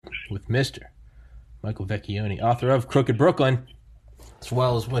with Mr. Michael Vecchione, author of Crooked Brooklyn, as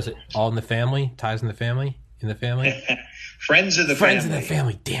well as, was it All in the Family? Ties in the Family? In the Family? Friends of the Friends Family. of the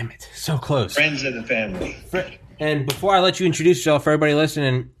Family. Damn it. So close. Friends of the Family. And before I let you introduce yourself, for everybody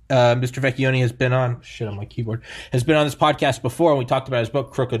listening, Mr. Vecchione has been on my keyboard, has been on this podcast before, and we talked about his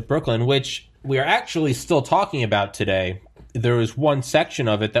book, Crooked Brooklyn, which we are actually still talking about today. There was one section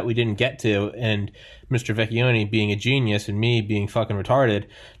of it that we didn't get to, and Mr. Vecchione, being a genius and me being fucking retarded,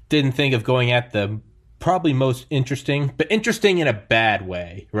 didn't think of going at the probably most interesting, but interesting in a bad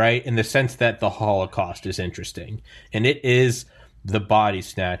way, right? In the sense that the Holocaust is interesting, and it is the body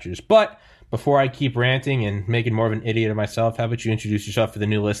snatchers. But before I keep ranting and making more of an idiot of myself, how about you introduce yourself for the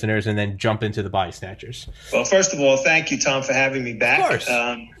new listeners and then jump into the body snatchers? Well, first of all, thank you, Tom, for having me back. Of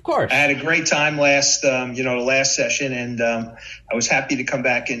course. I had a great time last session, and I was happy to come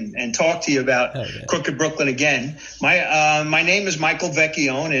back and talk to you about Crooked Brooklyn again. My name is Michael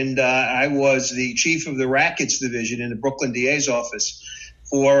Vecchione, and I was the chief of the rackets division in the Brooklyn DA's office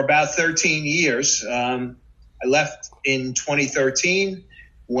for about 13 years. I left in 2013.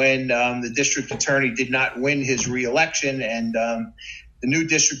 When the district attorney did not win his reelection, and the new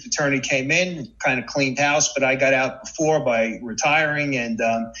district attorney came in, kind of cleaned house, but I got out before by retiring and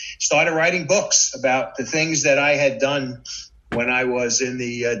started writing books about the things that I had done when I was in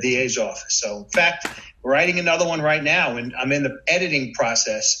the DA's office. So, in fact, we're writing another one right now, and I'm in the editing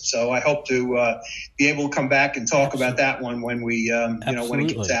process. So I hope to be able to come back and talk about that one when we, when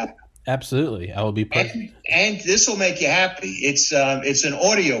it gets out. Absolutely. I will be present. And this will make you happy. It's an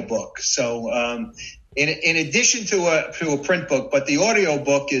audio book. So in addition to a print book, but the audio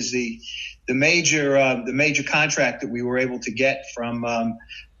book is the major contract that we were able to get from a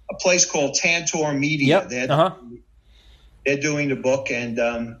place called Tantor Media. Yep. They're doing the book, and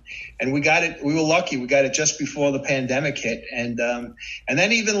we got it. We were lucky. We got it just before the pandemic hit, and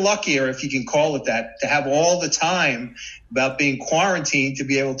then even luckier, if you can call it that, to have all the time about being quarantined to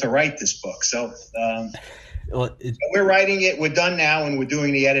be able to write this book. So we're writing it. We're done now, and we're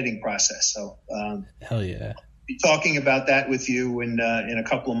doing the editing process. So hell yeah. Be talking about that with you in a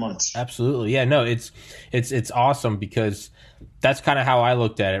couple of months. Absolutely, yeah. No, it's awesome because that's kind of how I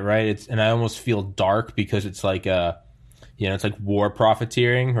looked at it, right? And I almost feel dark because it's like it's like war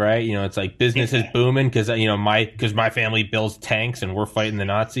profiteering, right? It's like business is booming because my family builds tanks and we're fighting the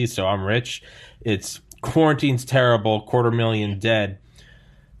Nazis, so I'm rich. It's quarantine's terrible, 250,000 dead.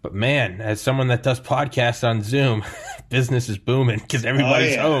 But man, as someone that does podcasts on Zoom, business is booming because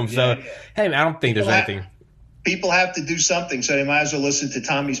everybody's home. So hey, man, I don't think there's anything. People have to do something, so they might as well listen to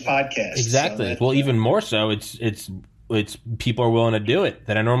Tommy's podcast. Exactly. So even more so, it's people are willing to do it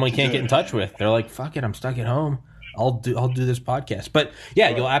that I normally can't get in touch with. They're like, fuck it, I'm stuck at home. I'll do this podcast. But yeah,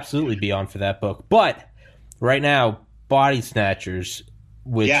 you'll absolutely be on for that book. But right now, Body Snatchers,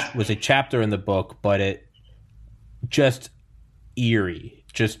 which was a chapter in the book, but it just eerie,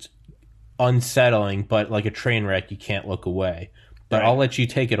 just unsettling, but like a train wreck, you can't look away. But I'll let you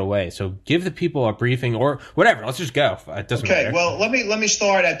take it away. So give the people a briefing or whatever. Let's just go. It doesn't matter. Okay. Well, let me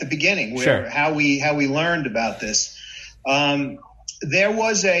start at the beginning where how we learned about this. There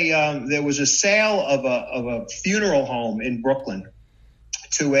was a sale of a funeral home in Brooklyn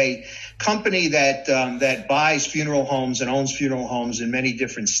to a company that buys funeral homes and owns funeral homes in many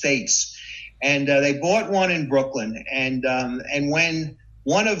different states, and they bought one in Brooklyn. And when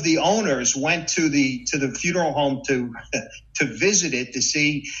one of the owners went to the funeral home to visit it to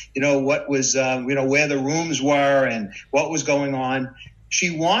see what was where the rooms were and what was going on, she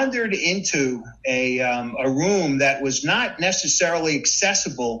wandered into a room that was not necessarily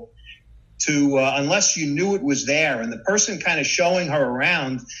accessible to unless you knew it was there, and the person kind of showing her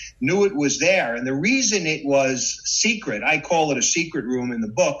around knew it was there. And the reason it was secret, I call it a secret room in the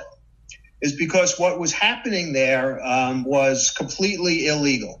book, is because what was happening there was completely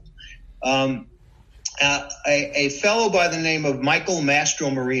illegal. A fellow by the name of Michael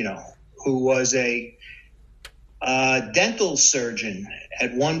Mastromarino, who was a dental surgeon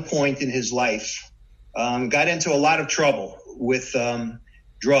at one point in his life, got into a lot of trouble with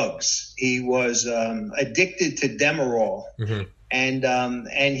drugs. He was addicted to Demerol, and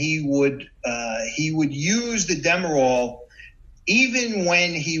he would use the Demerol even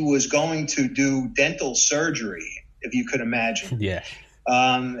when he was going to do dental surgery, if you could imagine. Yeah.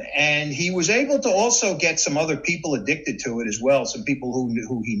 And he was able to also get some other people addicted to it as well, some people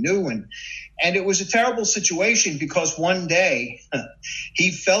who he knew. And it was a terrible situation because one day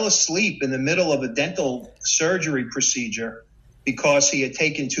he fell asleep in the middle of a dental surgery procedure because he had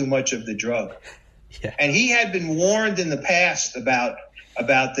taken too much of the drug. Yeah. And he had been warned in the past about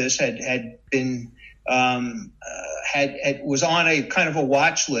this, had been was on a kind of a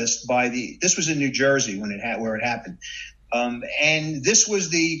watch list this was in New Jersey where it happened. And this was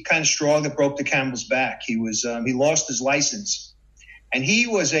the kind of straw that broke the camel's back. He lost his license, and he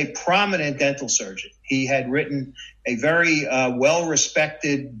was a prominent dental surgeon. He had written a very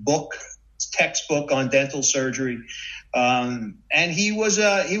well-respected textbook on dental surgery. And he was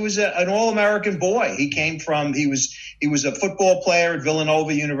an all-American boy. He was a football player at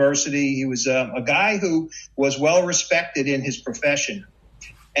Villanova University. He was a guy who was well respected in his profession.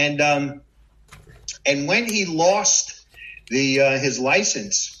 And when he lost his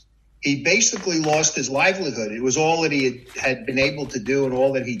license, he basically lost his livelihood. It was all that he had been able to do and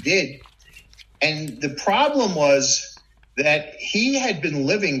all that he did. And the problem was that he had been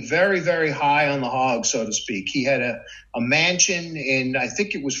living very, very high on the hog, so to speak. He had a mansion in, I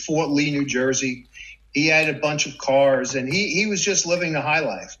think it was Fort Lee, New Jersey. He had a bunch of cars, and he was just living the high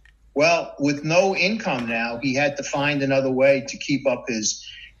life. Well, with no income now, he had to find another way to keep up his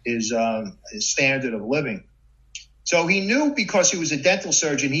standard of living. So he knew, because he was a dental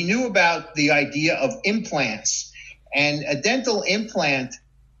surgeon, he knew about the idea of implants. And a dental implant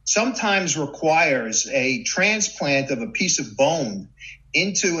sometimes requires a transplant of a piece of bone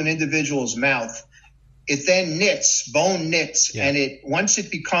into an individual's mouth. It then bone knits, yeah. And once it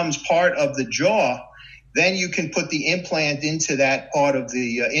becomes part of the jaw, then you can put the implant into that part of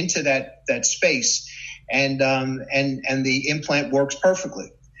into that space, and the implant works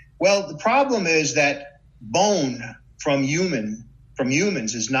perfectly. Well, the problem is that bone from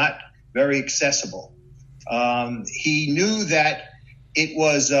humans is not very accessible. He knew that it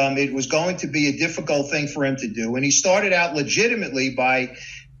was going to be a difficult thing for him to do. And he started out legitimately by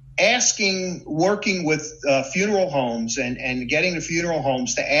working with funeral homes and getting the funeral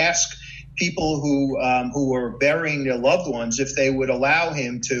homes to ask people who were burying their loved ones if they would allow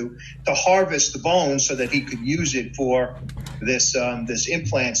him to harvest the bone so that he could use it for this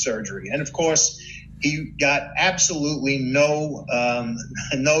implant surgery. And of course, he got absolutely no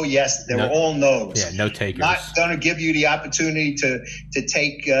yes. They were all no's. Yeah, no takers. Not going to give you the opportunity to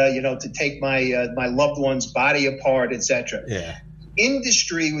take my loved one's body apart, etc. Yeah.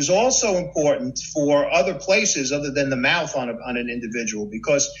 Industry was also important for other places other than the mouth on an individual,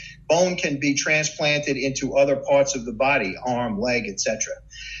 because bone can be transplanted into other parts of the body, arm, leg, etc.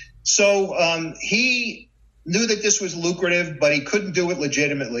 So he knew that this was lucrative, but he couldn't do it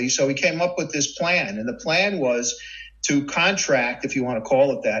legitimately. So he came up with this plan. And the plan was to contract, if you want to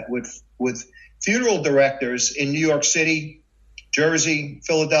call it that, with funeral directors in New York City, Jersey,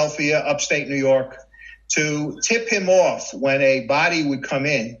 Philadelphia, upstate New York, to tip him off when a body would come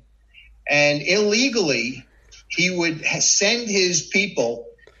in. And illegally, he would send his people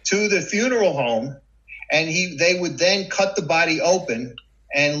to the funeral home, and they would then cut the body open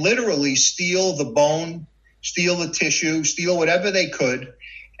and literally steal the bone, steal the tissue, steal whatever they could.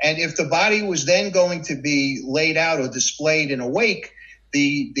 And if the body was then going to be laid out or displayed in a wake,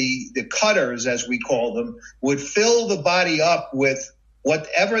 the cutters, as we call them, would fill the body up with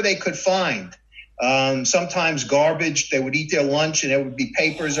whatever they could find. Sometimes garbage. They would eat their lunch and there would be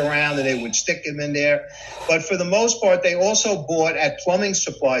papers around and they would stick them in there. But for the most part, they also bought at plumbing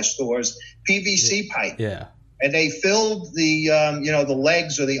supply stores PVC pipe. Yeah. And they filled the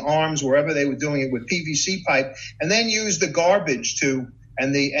legs or the arms, wherever they were doing it, with PVC pipe, and then used the garbage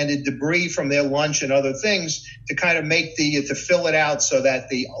and the debris from their lunch and other things to kind of to fill it out so that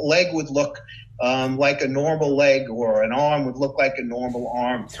the leg would look like a normal leg, or an arm would look like a normal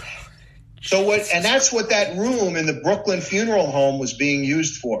arm. And that's what that room in the Brooklyn funeral home was being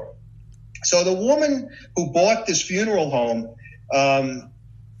used for. So the woman who bought this funeral home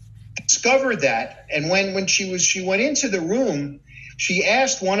discovered that, and when she went into the room, she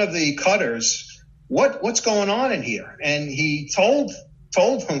asked one of the cutters, what's going on in here? And he told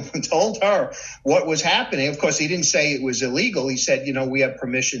her what was happening. Of course, he didn't say it was illegal. He said, we have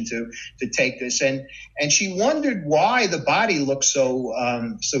permission to take this. And she wondered why the body looked so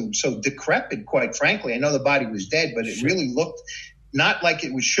decrepit, quite frankly. I know the body was dead, but it really looked not like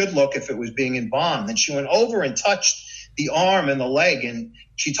it should look if it was being embalmed. And she went over and touched the arm and the leg, and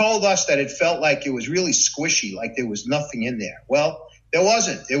she told us that it felt like it was really squishy, like there was nothing in there. Well, there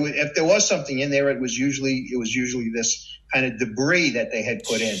wasn't. If there was something in there, it was usually this kind of debris that they had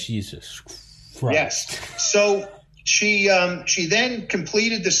put in. Jesus Christ. Yes. So she then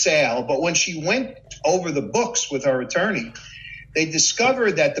completed the sale, but when she went over the books with her attorney, they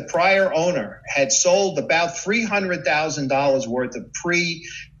discovered that the prior owner had sold about $300,000 worth of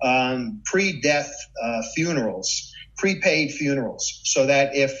pre-death funerals, prepaid funerals, so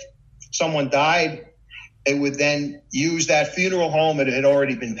that if someone died, they would then use that funeral home. It had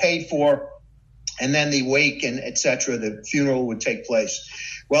already been paid for, and then the wake and et cetera, the funeral would take place.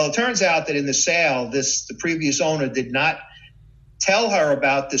 Well, it turns out that in the sale, the previous owner did not tell her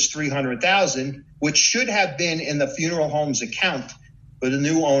about this $300,000, which should have been in the funeral home's account for the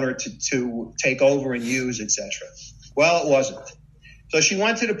new owner to take over and use, et cetera. Well, it wasn't. So she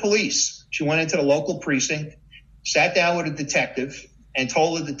went to the police. She went into the local precinct, sat down with a detective, and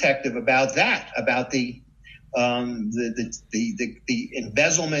told the detective about the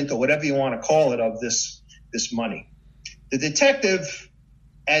embezzlement or whatever you want to call it of this money. The detective,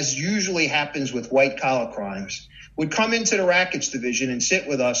 as usually happens with white collar crimes, would come into the rackets division and sit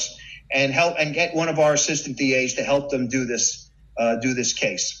with us and help and get one of our assistant DAs to help them do this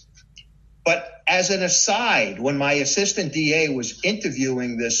case. But as an aside, when my assistant DA was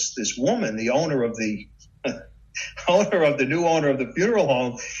interviewing this woman, the owner of the new owner of the funeral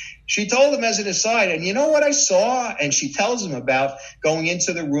home, she told him as an aside, and you know what I saw? And she tells him about going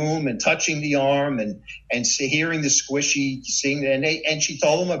into the room and touching the arm and hearing the squishy, seeing, and she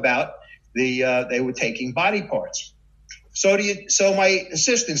told him about they were taking body parts. So my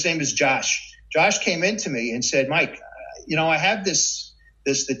assistant's name is Josh. Josh came in to me and said, Mike, I have this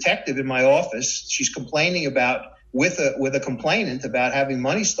detective in my office. She's complaining with a complainant about having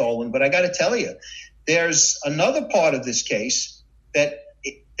money stolen. But I got to tell you, there's another part of this case that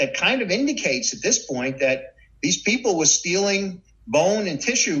kind of indicates at this point that these people were stealing bone and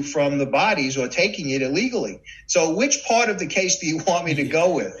tissue from the bodies or taking it illegally. So which part of the case do you want me to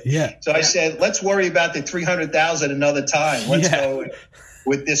go with? Yeah. So I said, let's worry about the $300,000 another time. Let's go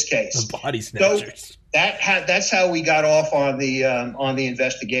with this case. The body snatchers. So that's how we got off on the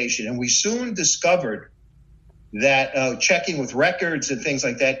investigation. And we soon discovered that checking with records and things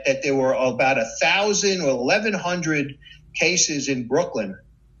like that there were about 1,000 or 1,100 cases in Brooklyn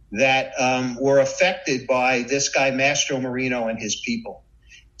that were affected by this guy, Mastro Marino, and his people.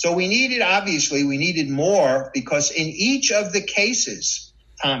 So we needed more, because in each of the cases,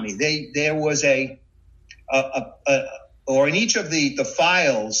 Tommy, there was in each of the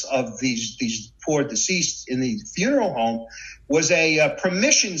files of these poor deceased in the funeral home was a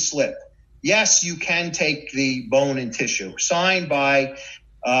permission slip. Yes, you can take the bone and tissue, signed by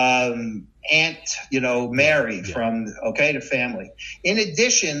Aunt, Mary from the family. In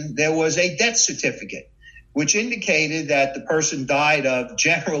addition, there was a death certificate, which indicated that the person died of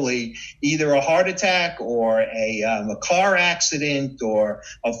generally either a heart attack or a car accident or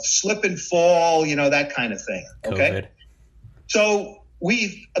a slip and fall, that kind of thing. Okay. COVID. So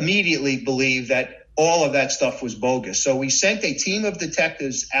we immediately believed that all of that stuff was bogus. So we sent a team of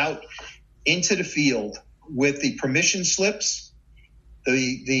detectives out into the field with the permission slips,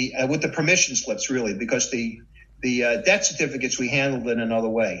 with the permission slips, really, because the death certificates we handled in another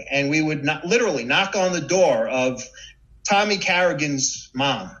way. And we would literally knock on the door of Tommy Carrigan's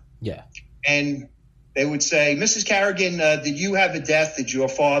mom. Yeah. And they would say, Mrs. Carrigan, did you have a death? Did your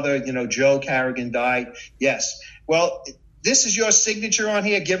father, Joe Carrigan, die? Yes. Well, this is your signature on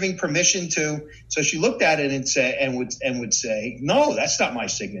here giving permission to. So she looked at it and would say, no, that's not my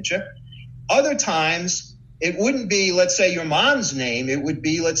signature. Other times it wouldn't be, let's say, your mom's name. It would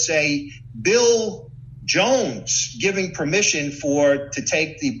be, let's say, Bill Jones giving permission to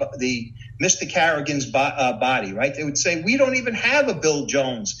take the Mr. Carrigan's body, right? They would say, we don't even have a Bill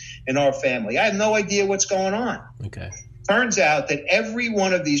Jones in our family. I have no idea what's going on. Okay. Turns out that every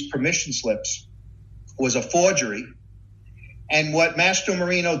one of these permission slips was a forgery. And what Mastro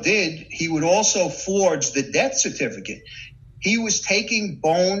Marino did, he would also forge the death certificate. He was taking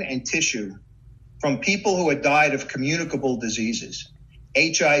bone and tissue from people who had died of communicable diseases,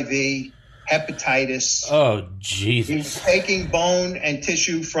 HIV, hepatitis. Oh, Jesus. He was taking bone and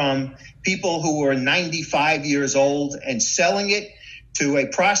tissue from people who were 95 years old and selling it to a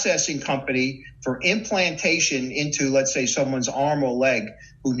processing company for implantation into, let's say, someone's arm or leg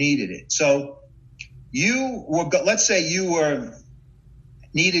who needed it. So let's say you were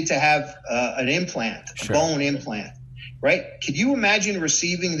needed to have an implant, Sure. a bone implant. Right? Could you imagine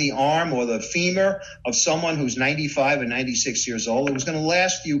receiving the arm or the femur of someone who's 95 and 96 years old? It was going to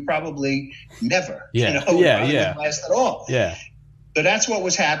last you probably never. Yeah. It probably wouldn't last at all. Yeah. So that's what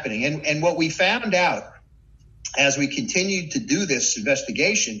was happening. And what we found out as we continued to do this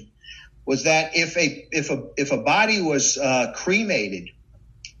investigation was that if a body was cremated,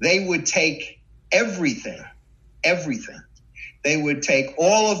 they would take everything. They would take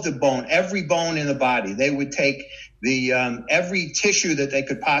all of the bone, every bone in the body. They would take the every tissue that they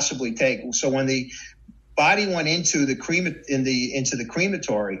could possibly take. So when the body went into the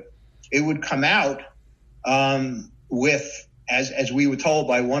crematory, it would come out with, as we were told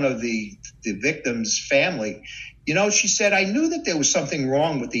by one of the victim's family, She said, I knew that there was something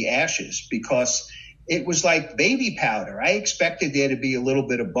wrong with the ashes because it was like baby powder. I expected there to be a little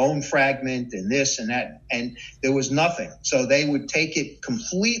bit of bone fragment and this and that, and there was nothing. So they would take it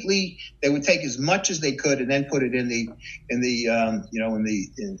completely. They would take as much as they could and then put it in the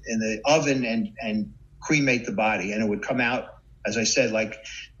oven and cremate the body, and it would come out, as I said, like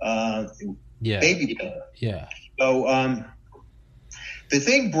baby powder. Yeah. So the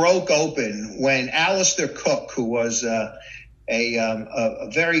thing broke open when Alistair Cook, who was a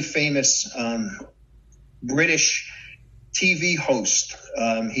very famous British TV host.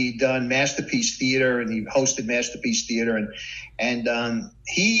 He'd done Masterpiece Theater and he hosted Masterpiece Theater, and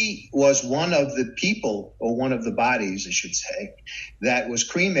he was one of the people, or one of the bodies, I should say, that was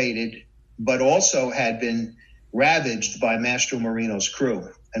cremated, but also had been ravaged by Mastro Marino's crew.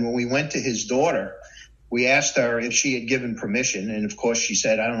 And when we went to his daughter, we asked her if she had given permission, and of course she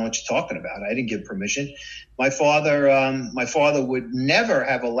said, "I don't know what you're talking about. I didn't give permission. My father would never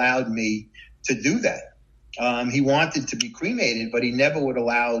have allowed me to do that. He wanted to be cremated, but he never would have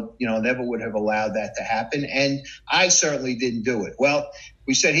allowed that to happen. And I certainly didn't do it." Well,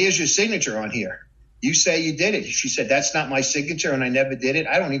 we said, "Here's your signature on here. You say you did it." She said, "That's not my signature and I never did it.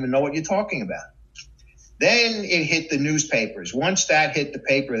 I don't even know what you're talking about." Then it hit the newspapers. Once that hit the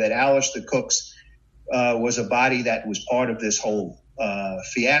paper that Alistair Cook's was a body that was part of this whole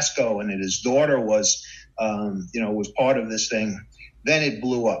fiasco, and that his daughter was part of this thing, then it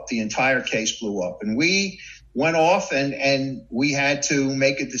blew up. The entire case blew up. And we went off and we had to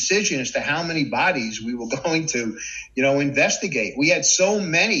make a decision as to how many bodies we were going to, investigate. We had so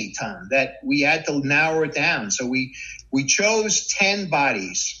many, Tom, that we had to narrow it down. So we chose 10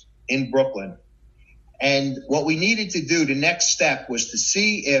 bodies in Brooklyn. And what we needed to do, the next step, was to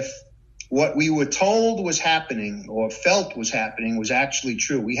see if what we were told was happening or felt was happening was actually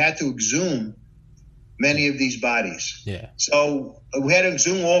true. We had to exhume many of these bodies. Yeah. So we had to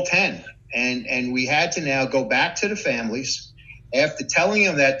exhume all 10. And we had to now go back to the families after telling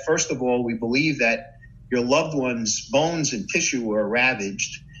them that, first of all, we believe that your loved one's bones and tissue were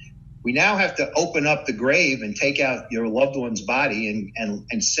ravaged. We now have to open up the grave and take out your loved one's body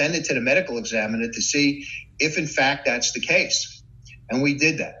and send it to the medical examiner to see if, in fact, that's the case. And we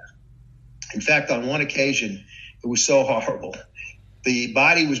did that. In fact, on one occasion, it was so horrible. The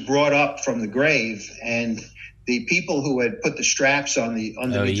body was brought up from the grave, and the people who had put the straps on the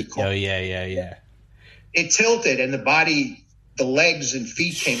underneath the coffin, it tilted, and the body, the legs and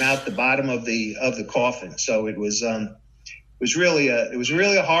feet came out the bottom of the coffin. So it was really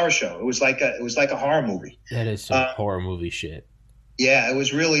a horror show. It was like a horror movie. That is some horror movie shit. Yeah, it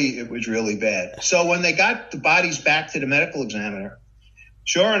was really bad. So when they got the bodies back to the medical examiner,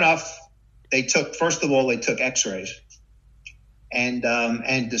 sure enough, they took X-rays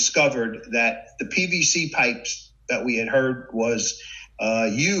and discovered that the PVC pipes that we had heard was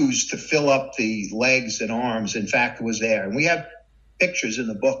used to fill up the legs and arms, in fact, was there. And we have pictures in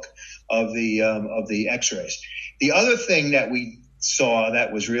the book of the X-rays. The other thing that we saw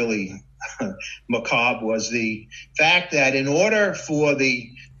that was really macabre was the fact that in order for the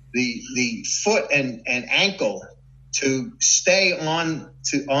foot and ankle to stay on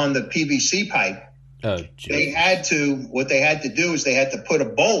the PVC pipe, they had to put a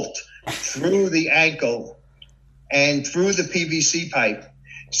bolt through the ankle and through the PVC pipe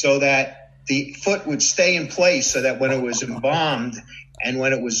so that the foot would stay in place, so that when it was embalmed and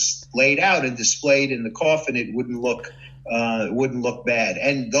when it was laid out and displayed in the coffin, it wouldn't look bad.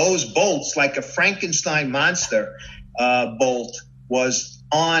 And those bolts, like a Frankenstein monster bolt,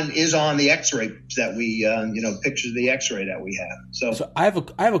 is on the X-ray that we pictures of the X-ray that we have. So I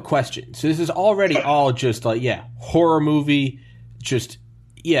have a question. So this is already all just like horror movie, just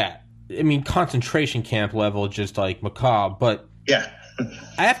I mean concentration camp level, just like macabre. But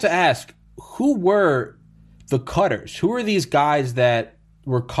I have to ask, who were the cutters? Who are these guys that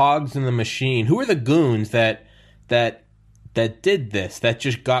were cogs in the machine? Who are the goons that did this? That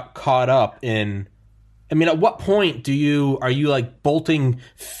just got caught up in. I mean, at what point are you like bolting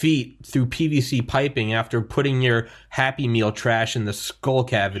feet through PVC piping after putting your Happy Meal trash in the skull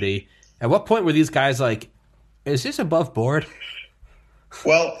cavity? At what point were these guys like, is this above board?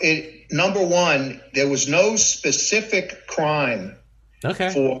 Well, number one, there was no specific crime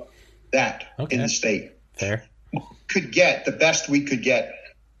for that in the state. Fair. The best we could get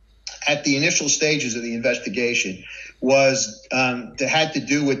at the initial stages of the investigation was had to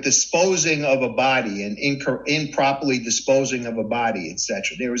do with disposing of a body and improperly disposing of a body,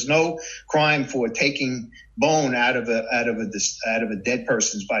 etc. There was no crime for taking bone out of a dead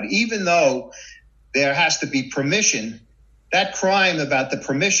person's body, even though there has to be permission that crime about the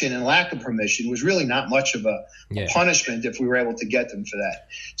permission and lack of permission was really not much of a punishment if we were able to get them for that.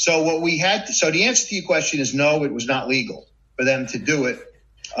 So the answer to your question is no, it was not legal for them to do it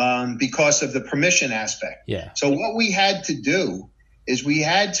because of the permission aspect. Yeah. So what we had to do is we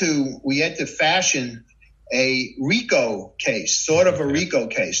had to fashion a RICO case, sort of a RICO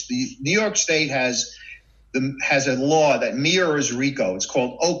case. The New York State has a law that mirrors RICO. It's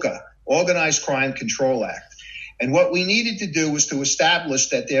called OCA, Organized Crime Control Act. And what we needed to do was to establish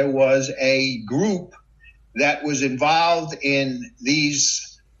that there was a group that was involved in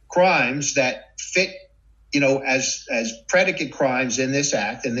these crimes that fit, as predicate crimes in this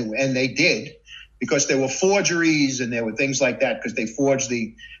act, and they did, because there were forgeries and there were things like that, because they forged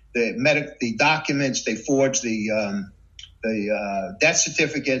the documents, they forged the death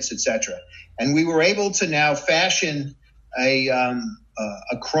certificates, etc. And we were able to now fashion a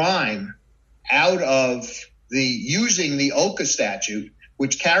crime out of using the OCA statute,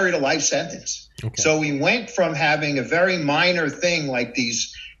 which carried a life sentence. Okay. So we went from having a very minor thing like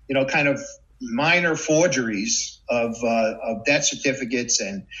these, kind of minor forgeries of death certificates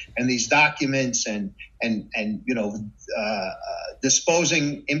and these documents and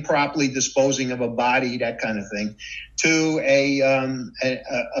improperly disposing of a body, that kind of thing, to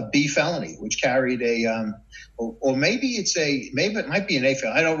a B felony, which carried maybe it might be an A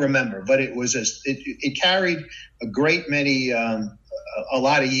felony. I don't remember, but it carried a great many, a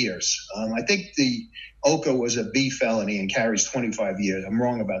lot of years. I think the OCA was a B felony and carries 25 years. I'm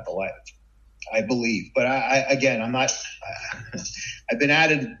wrong about the last, I believe, but I'm not. I've been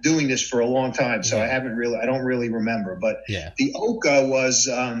at it doing this for a long time, so I don't really remember. But the OCA was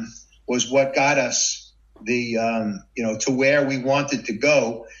what got us to where we wanted to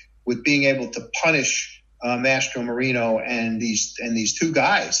go with being able to punish Mastro Marino and these two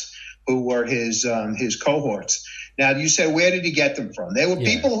guys who were his cohorts. Now, you say, where did he get them from? They were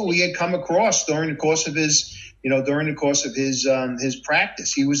people who he had come across during the course of his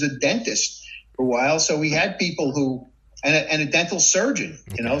practice. He was a dentist for a while, so he had people who, and a dental surgeon,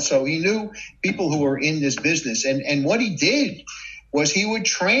 so he knew people who were in this business. And what he did was he would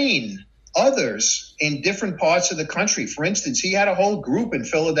train others in different parts of the country. For instance, he had a whole group in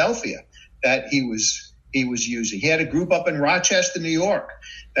Philadelphia that he was using. He had a group up in Rochester, New York,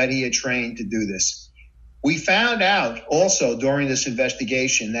 that he had trained to do this. We found out also during this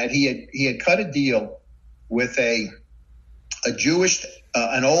investigation that he had cut a deal with a Jewish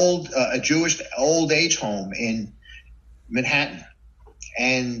old age home in Manhattan,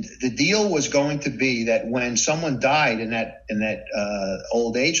 and the deal was going to be that when someone died in that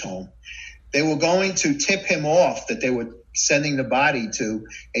old age home, they were going to tip him off that they were sending the body to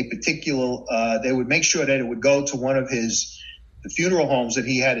a particular. They would make sure that it would go to one of the funeral homes that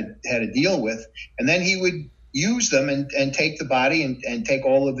he had a deal with, and then he would use them and take the body and take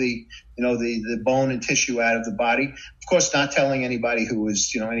all of the bone and tissue out of the body. Of course, not telling anybody who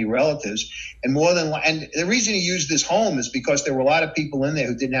was any relatives. And the reason he used this home is because there were a lot of people in there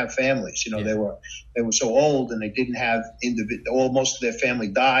who didn't have families. They were so old and they didn't have most of their family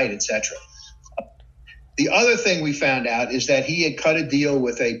died, etc. The other thing we found out is that he had cut a deal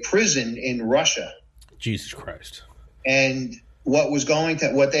with a prison in Russia. Jesus Christ. And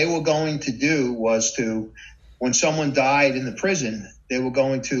what they were going to do was when someone died in the prison, they were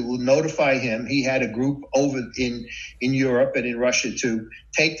going to notify him. He had a group over in Europe and in Russia to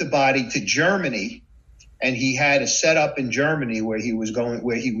take the body to Germany, and he had a setup in Germany where he would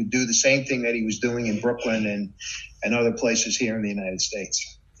do the same thing that he was doing in Brooklyn and other places here in the United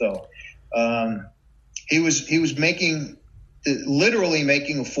States. So he was literally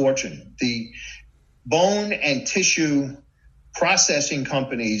making a fortune. The bone and tissue processing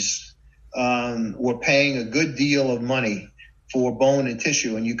companies were paying a good deal of money for bone and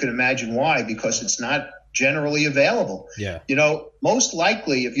tissue, and you can imagine why, because it's not generally available. Yeah. Most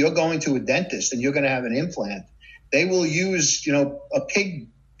likely, if you're going to a dentist and you're going to have an implant, they will use, a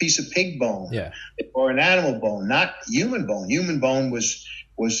piece of pig bone, or an animal bone, not human bone. Human bone was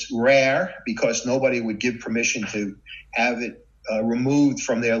rare because nobody would give permission to have it removed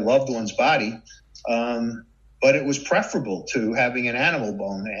from their loved one's body. But it was preferable to having an animal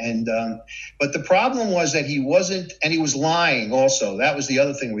bone. But the problem was that he wasn't, and he was lying also. That was the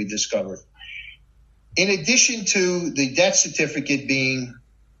other thing we discovered. In addition to the death certificate being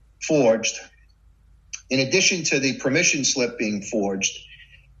forged, in addition to the permission slip being forged,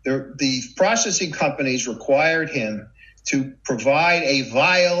 the processing companies required him to provide a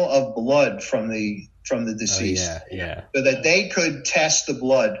vial of blood from the deceased, so that they could test the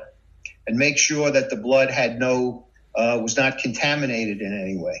blood and make sure that the blood was not contaminated in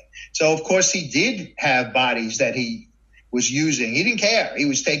any way. So, of course, he did have bodies that he was using. He didn't care. He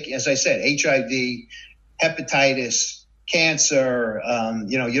was taking, as I said, HIV, hepatitis, cancer.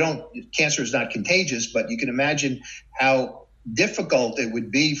 Cancer is not contagious, but you can imagine how difficult it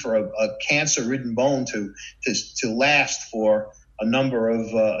would be for a cancer-ridden bone to last for a number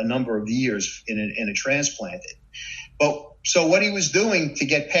of years in a transplant. But so what he was doing to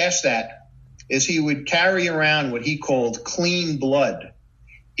get past that is he would carry around what he called clean blood.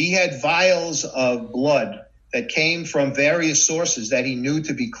 He had vials of blood that came from various sources that he knew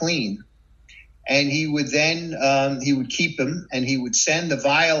to be clean. And he would then, he would keep them, and he would send the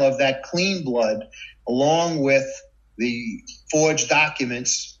vial of that clean blood along with the forged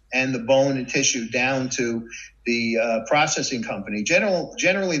documents and the bone and tissue down to the processing company.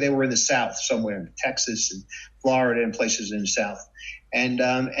 Generally, they were in the South, somewhere in Texas and Florida and places in the South. And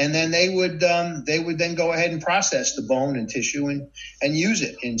then they would then go ahead and process the bone and tissue and use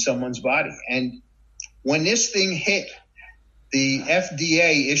it in someone's body. And when this thing hit, the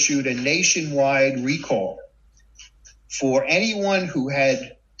FDA issued a nationwide recall for anyone who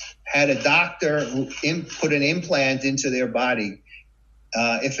had a doctor who put an implant into their body.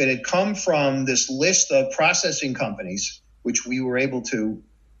 If it had come from this list of processing companies, which we were able to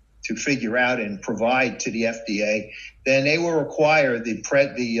figure out and provide to the FDA, then they were required,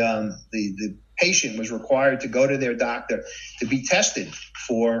 the patient was required to go to their doctor to be tested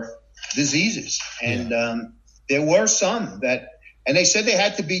for diseases. And there were some and they said they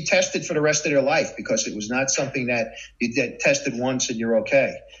had to be tested for the rest of their life, because it was not something that you get tested once and you're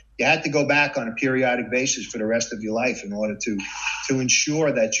okay. You had to go back on a periodic basis for the rest of your life in order to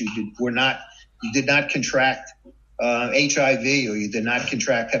ensure that you did not contract HIV, or you did not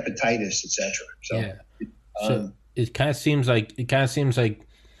contract hepatitis, etc. So it kind of seems like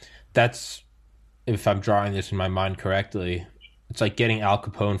that's, if I'm drawing this in my mind correctly, it's like getting Al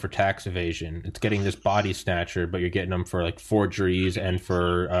Capone for tax evasion. It's getting this body snatcher, but you're getting them for like forgeries and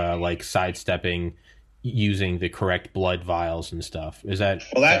for like sidestepping using the correct blood vials and stuff. Is that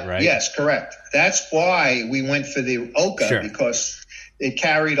right? Yes, correct. That's why we went for the OCA, because it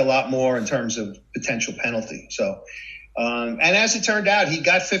carried a lot more in terms of potential penalty. So, and as it turned out, he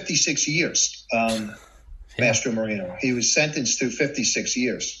got 56 years. Mastro Marino. He was sentenced to 56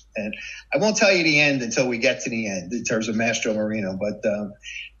 years. And I won't tell you the end until we get to the end in terms of Mastro Marino, but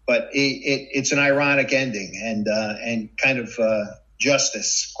it's an ironic ending and kind of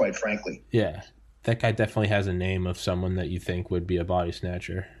justice, quite frankly. Yeah. That guy definitely has a name of someone that you think would be a body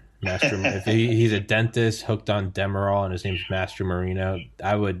snatcher. If he's a dentist hooked on Demerol and his name's Master Marino,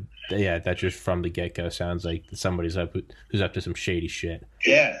 that just from the get-go sounds like somebody's who's up to some shady shit.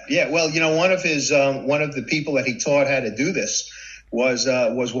 Yeah. Well, one of the people that he taught how to do this was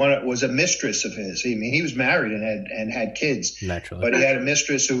a mistress of his. I mean, he was married and had kids. Naturally. But he had a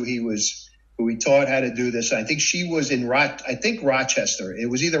mistress who he taught how to do this. I think she was in Rochester. It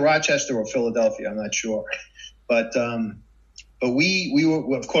was either Rochester or Philadelphia. I'm not sure. But we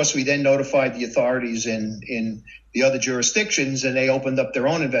were, of course, we then notified the authorities in the other jurisdictions, and they opened up their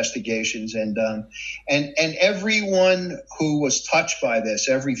own investigations. And everyone who was touched by this,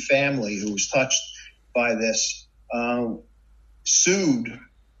 every family who was touched by this, sued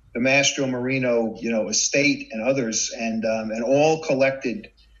the Mastro Marino, estate and others, and all collected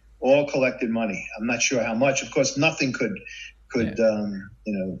money. I'm not sure how much. Of course, nothing could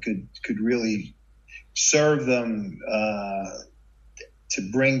really serve them to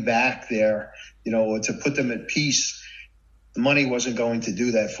bring back their, or to put them at peace. The money wasn't going to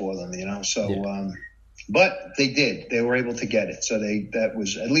do that for them, So, but they did. They were able to get it. So that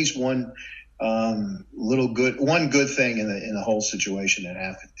was at least one good thing in the whole situation that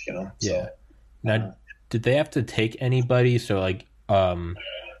happened. Yeah. So, now, did they have to take anybody? So, like,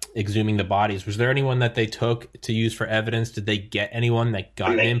 exhuming the bodies, was there anyone that they took to use for evidence? Did they get anyone that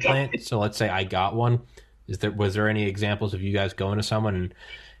got an implant? So let's say I got one. Was there any examples of you guys going to someone and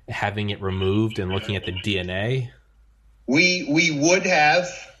having it removed and looking at the DNA? We would have,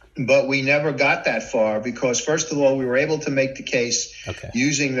 but we never got that far because, first of all, we were able to make the case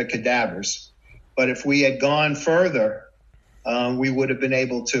using the cadavers. But if we had gone further, we would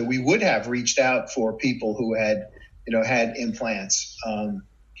have reached out for people who had implants.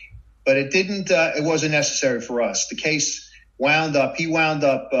 But it didn't. It wasn't necessary for us. The case he wound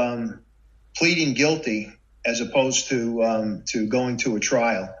up pleading guilty as opposed to going to a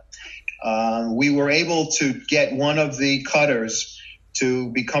trial. We were able to get one of the cutters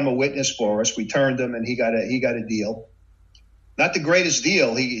to become a witness for us. We turned him, and he got a deal. Not the greatest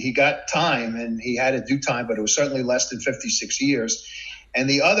deal. He got time, and he had to do time, but it was certainly less than 56 years. And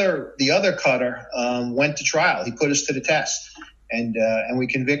the other cutter went to trial. He put us to the test. and we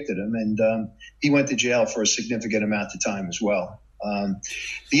convicted him, and he went to jail for a significant amount of time as well.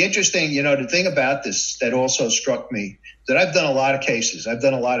 The interesting, the thing about this that also struck me, that I've done a lot of cases, I've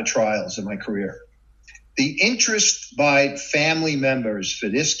done a lot of trials in my career. The interest by family members for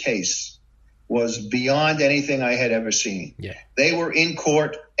this case was beyond anything I had ever seen. Yeah. They were in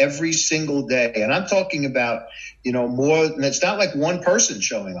court every single day. And I'm talking about, more, and it's not like one person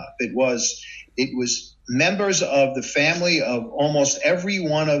showing up. It was members of the family of almost every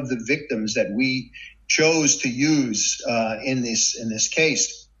one of the victims that we chose to use in this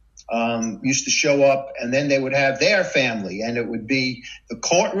case. Used to show up, and then they would have their family, and the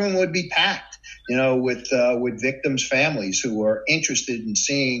courtroom would be packed, with victims' families who were interested in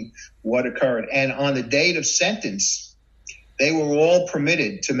seeing what occurred. And on the date of sentence, they were all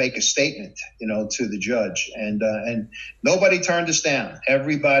permitted to make a statement, to the judge, and nobody turned us down.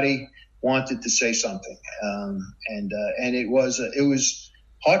 Everybody wanted to say something, and it was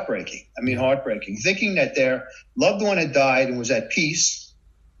heartbreaking. I mean, heartbreaking, thinking that their loved one had died and was at peace,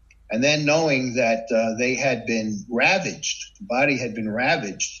 and then knowing that they had been ravaged, the body had been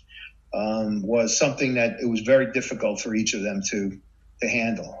ravaged, was something that it was very difficult for each of them to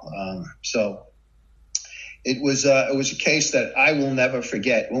handle. So it was a case that I will never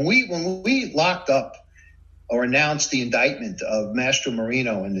forget. When we locked up or announced the indictment of Mastro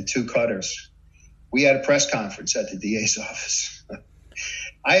Marino and the two cutters, we had a press conference at the DA's office.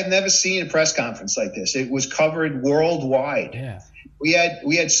 I have never seen a press conference like this. It was covered worldwide. Yeah. We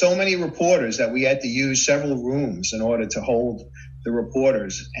had so many reporters that we had to use several rooms in order to hold the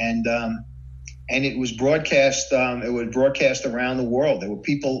reporters, and it was broadcast. It was broadcast around the world. There were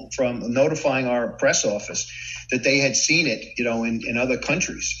people from notifying our press office that they had seen it, in other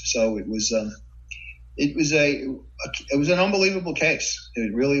countries. So it was an unbelievable case.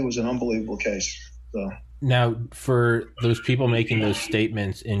 It really was an unbelievable case. So. Now, for those people making those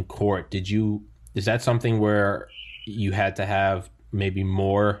statements in court, is that something where you had to have maybe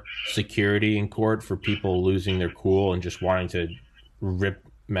more security in court for people losing their cool and just wanting to rip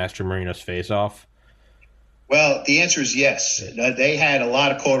Master Marino's face off? Well, the answer is yes. They had a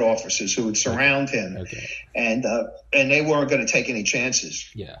lot of court officers who would surround him, and they weren't going to take any chances.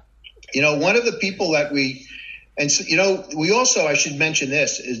 Yeah. One of the people that we also, I should mention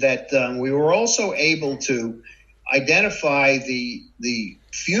this, is that we were also able to identify the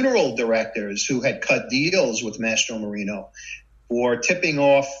funeral directors who had cut deals with Mastro Marino for tipping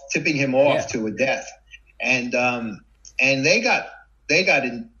him off to a death, and they got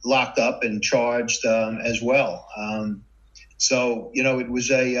locked up and charged as well. So it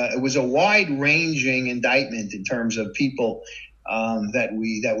was a wide ranging indictment in terms of people that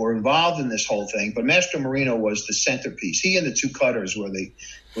were involved in this whole thing, but Mastro Marino was the centerpiece. He and the two cutters were the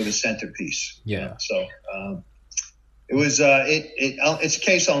centerpiece. Yeah. So it was it's a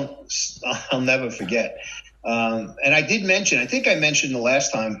case I'll never forget. And I did mention, I think I mentioned the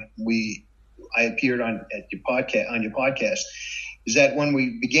last time I appeared on your podcast, is that when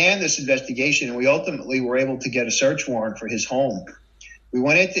we began this investigation and we ultimately were able to get a search warrant for his home, we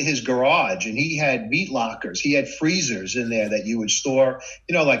went into his garage, and he had meat lockers. He had freezers in there that you would store,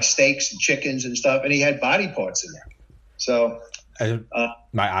 like steaks and chickens and stuff. And he had body parts in there. So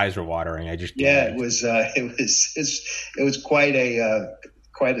my eyes were watering. It was quite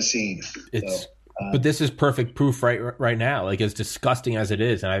a scene. But this is perfect proof right now. Like, as disgusting as it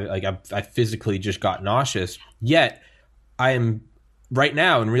is, and I physically just got nauseous. Yet I am right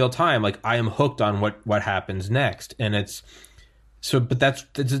now in real time. Like, I am hooked on what happens next, and it's. So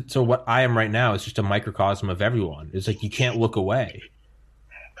what I am right now is just a microcosm of everyone. It's like you can't look away.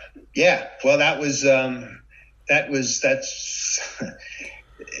 Yeah, well, that's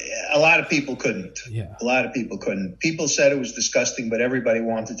a lot of people couldn't. Yeah, a lot of people couldn't. People said it was disgusting, but everybody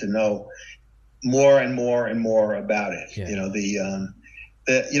wanted to know more and more and more about it. Yeah.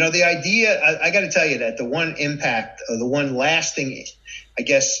 The idea. I got to tell you that the one impact, or the one lasting, I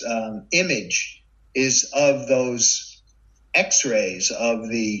guess, image is of those X-rays of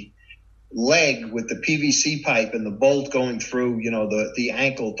the leg with the PVC pipe and the bolt going through, the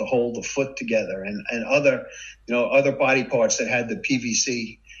ankle to hold the foot together, and other body parts that had the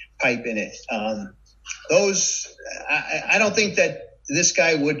PVC pipe in it. I don't think that this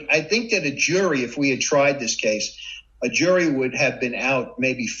guy would. I think that a jury, if we had tried this case, a jury would have been out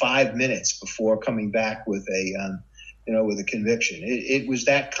maybe 5 minutes before coming back with a conviction. It was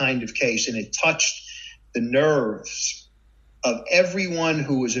that kind of case, and it touched the nerves of everyone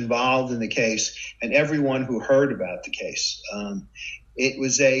who was involved in the case and everyone who heard about the case. It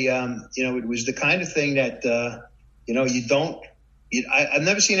was it was the kind of thing that, you don't I've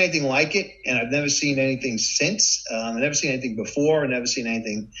never seen anything like it, and I've never seen anything since. I've never seen anything before, and never seen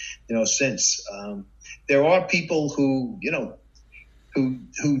anything, since. There are people who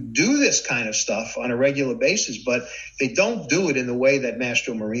do this kind of stuff on a regular basis, but they don't do it in the way that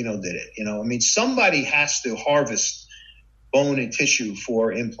Mastro Marino did it. Somebody has to harvest bone and tissue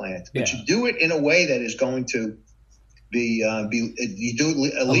for implant, but you do it in a way that is going to be you do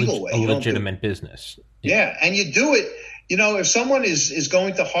it a legal way, a legitimate business. Yeah, and you do it. If someone is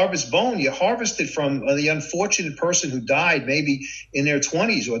going to harvest bone, you harvest it from the unfortunate person who died maybe in their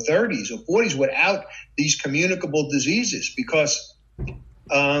 20s or 30s or 40s without these communicable diseases, because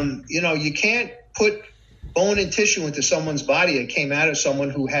you can't put bone and tissue into someone's body that came out of someone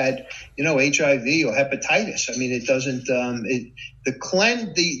who had, HIV or hepatitis. It doesn't.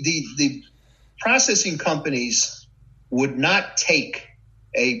 The processing companies would not take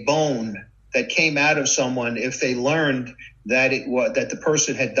a bone that came out of someone if they learned that that the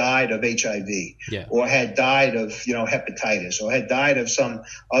person had died of HIV, or had died of hepatitis, or had died of some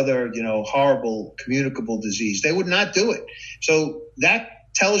other horrible communicable disease. They would not do it. So that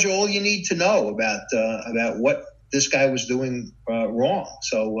tells you all you need to know about what this guy was doing wrong.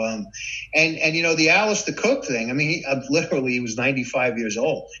 So the Alistair Cook thing. He literally was 95 years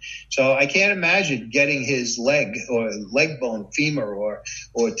old. So I can't imagine getting his leg or leg bone, femur or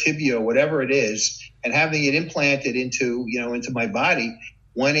tibia or whatever it is, and having it implanted into my body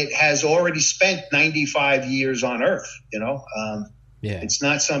when it has already spent 95 years on Earth. It's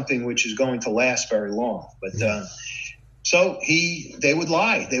not something which is going to last very long. But so they would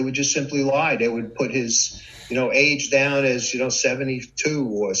lie. They would just simply lie. They would put his age down as 72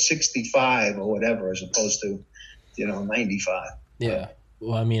 or 65 or whatever, as opposed to 95. Yeah.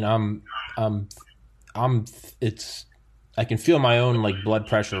 Well, I can feel my own blood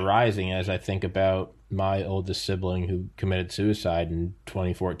pressure rising as I think about my oldest sibling who committed suicide in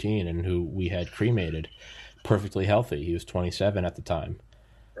 2014 and who we had cremated, perfectly healthy. He was 27 at the time.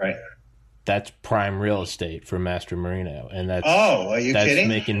 Right. That's prime real estate for Master Marino, and that's are you kidding?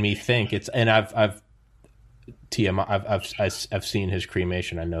 Making me think I've seen his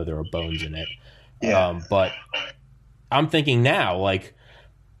cremation. I know there are bones in it. Yeah. But I'm thinking now,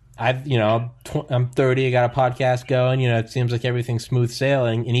 I'm 30, I got a podcast going, it seems like everything's smooth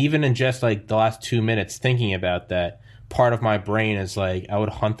sailing. And even in just the last 2 minutes thinking about that, part of my brain is I would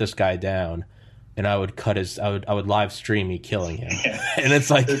hunt this guy down and I would I would live stream me killing him. Yeah. And it's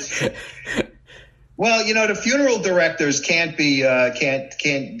well, the funeral directors can't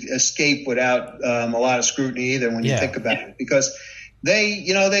escape without a lot of scrutiny either when you think about it, because they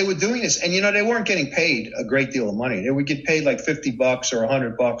were doing this, and they weren't getting paid a great deal of money. They would get paid $50 or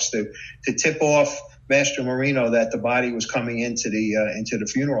 $100 to tip off Master Marino that the body was coming into the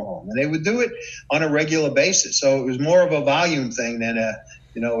funeral home, and they would do it on a regular basis. So it was more of a volume thing than a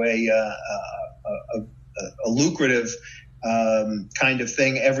lucrative kind of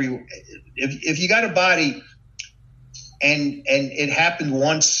thing. If you got a body and it happened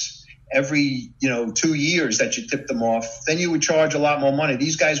once every 2 years that you tipped them off, then you would charge a lot more money.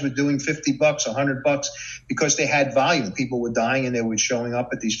 These guys were doing $50, $100 because they had volume. People were dying and they were showing up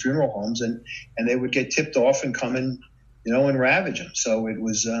at these funeral homes, and they would get tipped off and come and and ravage them. So it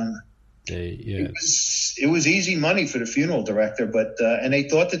was it was easy money for the funeral director, but and they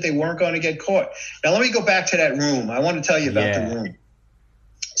thought that they weren't going to get caught. Now let me go back to that room. I want to tell you about the room.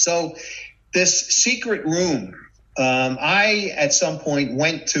 So this secret room, I at some point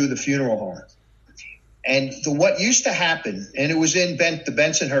went to the funeral home, and what used to happen, and it was in the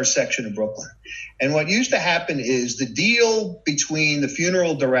Bensonhurst section of Brooklyn, and what used to happen is the deal between the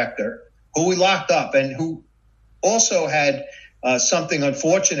funeral director, who we locked up and who also had something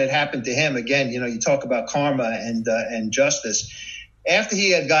unfortunate happened to him. Again, you talk about karma and justice. After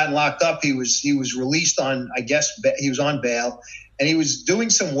he had gotten locked up, he was released on, I guess he was on bail, and he was doing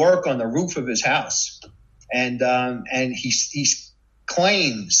some work on the roof of his house. And he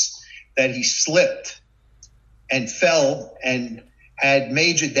claims that he slipped and fell and had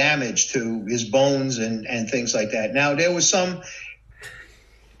major damage to his bones and things like that. Now, there was some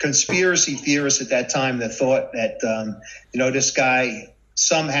conspiracy theorists at that time that thought that, this guy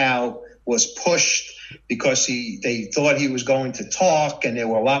somehow was pushed because they thought he was going to talk, and there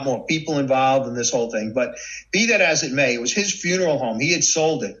were a lot more people involved in this whole thing. But be that as it may, it was his funeral home. He had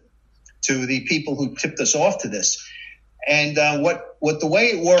sold it to the people who tipped us off to this. And what the way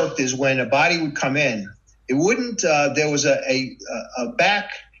it worked is when a body would come in, it wouldn't. There was a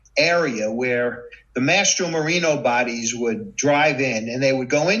back area where the Mastro Marino bodies would drive in, and they would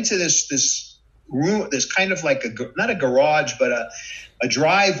go into this room, this kind of not a garage, but a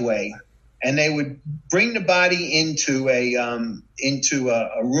driveway and they would bring the body into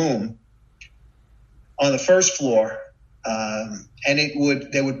a room on the first floor, and they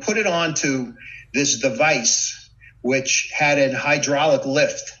would put it onto this device which had a hydraulic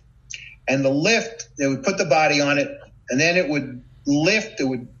lift, and the lift, they would put the body on it, and then it would lift. It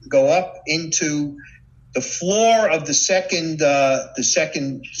would go up into the floor of the second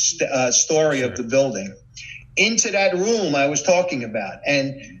story of the building, into that room I was talking about.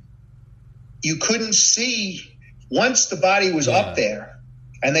 And you couldn't see, once the body was up there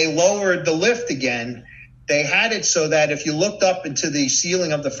and they lowered the lift again, they had it so that if you looked up into the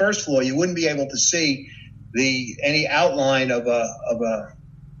ceiling of the first floor, you wouldn't be able to see any outline of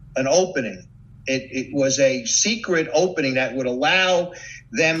an opening. It was a secret opening that would allow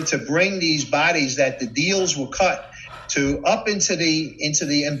them to bring these bodies that the deals were cut to up into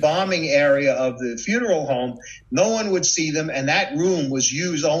the embalming area of the funeral home. No one would see them, and that room was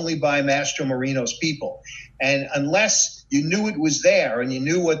used only by Mastro Marino's people. And unless you knew it was there and you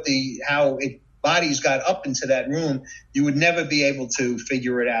knew how bodies got up into that room, you would never be able to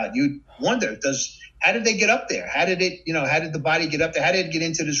figure it out. You'd wonder, how did they get up there? How did the body get up there? How did it get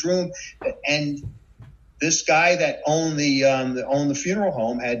into this room? And this guy that owned the funeral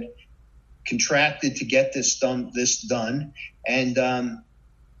home had contracted to get this done, and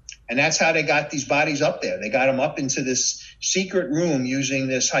that's how they got these bodies up there. They got them up into this secret room using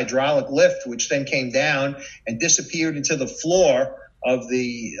this hydraulic lift, which then came down and disappeared into the floor of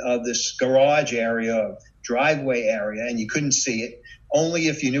this garage area, driveway area, and you couldn't see it, only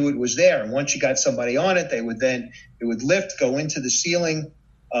if you knew it was there. And once you got somebody on it, it would lift, go into the ceiling,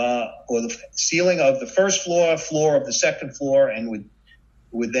 or the ceiling of the first floor of the second floor, and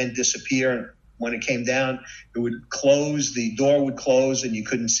would then disappear. When it came down, it would close, the door would close, and you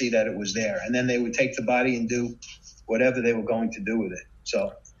couldn't see that it was there. And then they would take the body and do whatever they were going to do with it.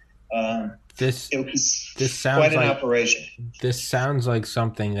 So this sounds quite an like operation. This sounds like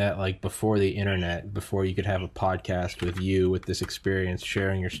something that, like, before the internet, before you could have a podcast with you with this experience,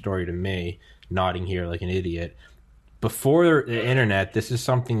 sharing your story to me, nodding here like an idiot. Before the internet, this is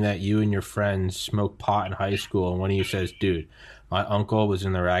something that you and your friends smoked pot in high school, and one of you says, dude, my uncle was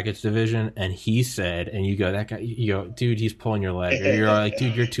in the rackets division, and he said, and you go, that guy, you go, dude, he's pulling your leg. Or you're like,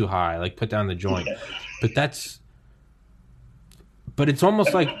 dude, you're too high. Like, put down the joint. But it's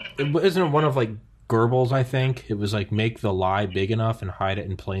almost like, isn't it one of, like, Goebbels, I think? It was like, make the lie big enough and hide it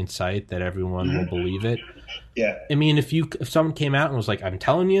in plain sight that everyone will believe it. Yeah. I mean, if someone came out and was like, I'm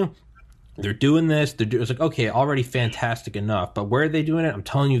telling you, they're doing this. It was like, okay, already fantastic enough. But where are they doing it? I'm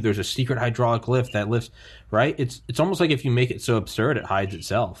telling you, there's a secret hydraulic lift that lifts, right? It's almost like if you make it so absurd, it hides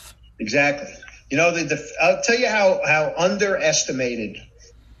itself. Exactly. You know, I'll tell you how underestimated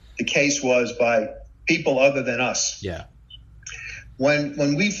the case was by people other than us. Yeah.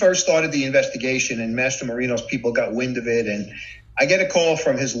 When we first started the investigation and Master Marino's people got wind of it, and I get a call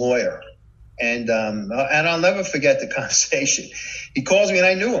from his lawyer. And I'll never forget the conversation. He calls me, and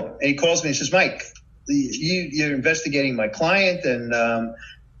I knew him. And he calls me and says, Mike, you're investigating my client. And,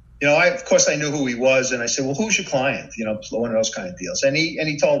 of course I knew who he was. And I said, well, who's your client? One of those kind of deals. And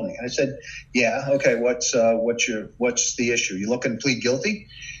he told me. And I said, yeah, okay, what's the issue? You looking to plead guilty?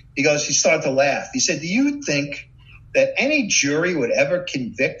 He started to laugh. He said, do you think that any jury would ever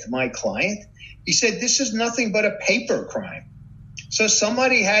convict my client? He said, this is nothing but a paper crime. So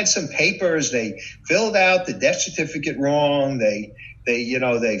somebody had some papers. They filled out the death certificate wrong. They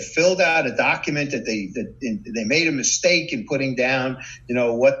filled out a document that they made a mistake in putting down,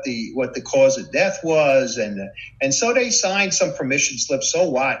 what the cause of death was, and so they signed some permission slip. So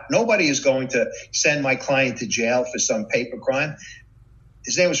what? Nobody is going to send my client to jail for some paper crime.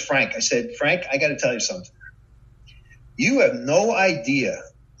 His name was Frank. I said, Frank, I got to tell you something. You have no idea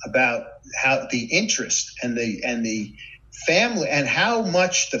about how the interest and the family, and how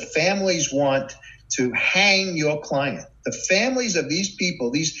much the families want to hang your client. The families of these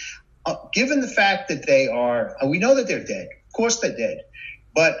people, given the fact that they are, we know that they're dead. Of course they're dead.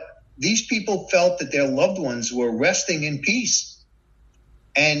 But these people felt that their loved ones were resting in peace.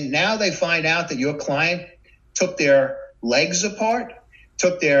 And now they find out that your client took their legs apart,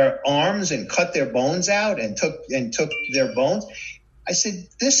 took their arms and cut their bones out, and took their bones. I said,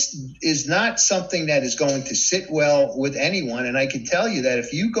 this is not something that is going to sit well with anyone. And I can tell you that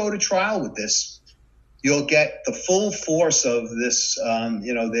if you go to trial with this, you'll get the full force of this,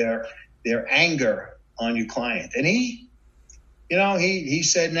 their anger on your client. And he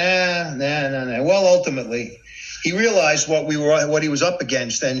said, nah. Well, ultimately, he realized what he was up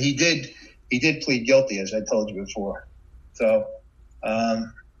against, and he did plead guilty, as I told you before. So,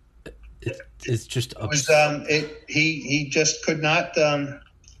 it's just he just could not.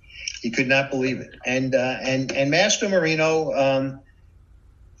 He could not believe it. And Master Marino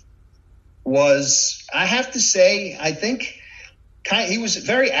was, I have to say, I think he was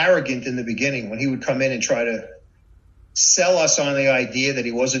very arrogant in the beginning when he would come in and try to sell us on the idea that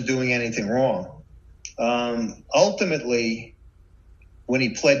he wasn't doing anything wrong. Ultimately, when he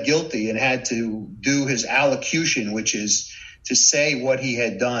pled guilty and had to do his allocution, which is to say what he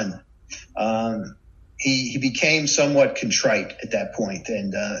had done, he became somewhat contrite at that point.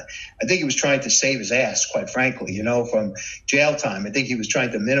 And I think he was trying to save his ass, quite frankly, from jail time. I think he was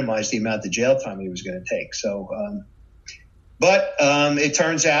trying to minimize the amount of jail time he was going to take. So, but it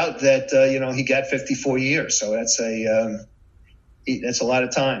turns out that, he got 54 years. So that's a lot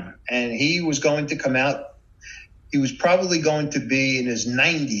of time. And he was going to come out. He was probably going to be in his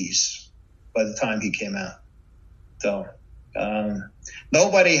 90s by the time he came out. So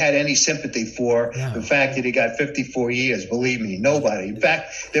nobody had any sympathy for the fact that he got 54 years. Believe me, nobody. In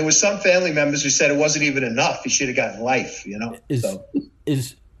fact, there were some family members who said it wasn't even enough. He should have gotten life.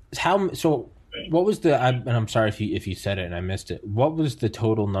 What was the? And I'm sorry if you said it and I missed it. What was the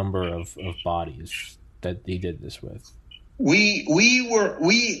total number of bodies that he did this with?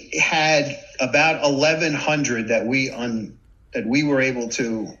 We had about 1,100 that we were able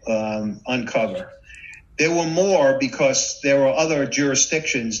to uncover. There were more because there were other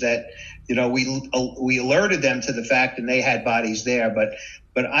jurisdictions that we alerted them to the fact and they had bodies there. But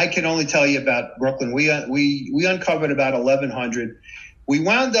I can only tell you about Brooklyn. We uncovered about 1,100. We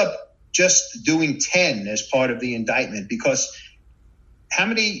wound up just doing 10 as part of the indictment because. How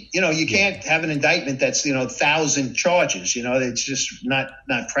many, you can't have an indictment that's, 1,000 charges, it's just not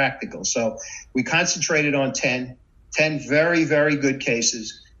practical. So we concentrated on 10 very, very good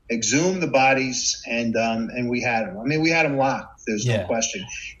cases, exhumed the bodies, and we had them. I mean, we had them locked. There's no question.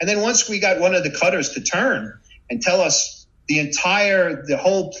 And then once we got one of the cutters to turn and tell us the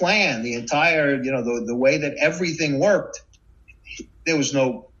whole plan, the entire, the way that everything worked, there was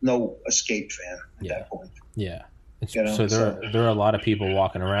no escape for him at that point. Yeah. So there are a lot of people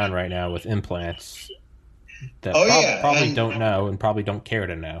walking around right now with implants that probably don't know and probably don't care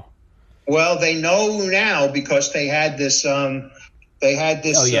to know. Well, they know now because they had this. The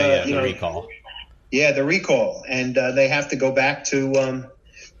recall. Yeah, the recall, and they have to go back to,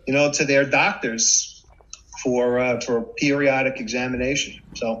 to their doctors for periodic examination.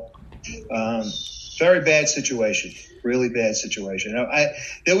 So, very bad situation. Really bad situation.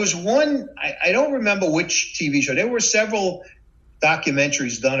 There was one, I don't remember which TV show. There were several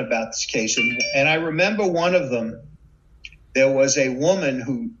documentaries done about this case. And I remember one of them, there was a woman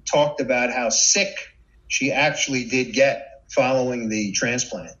who talked about how sick she actually did get following the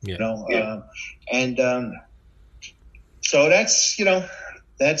transplant, so that's,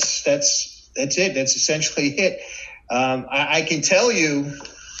 that's it. That's essentially it. I can tell you,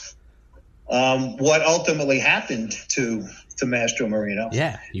 what ultimately happened to Master Marino.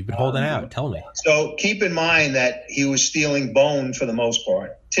 Yeah, you've been holding out. Tell me. So keep in mind that he was stealing bone for the most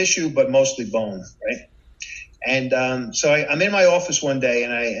part, tissue, but mostly bone, right? And so I'm in my office one day,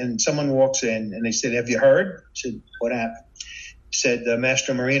 and someone walks in, and they said, "Have you heard?" I said, "What happened?" He said,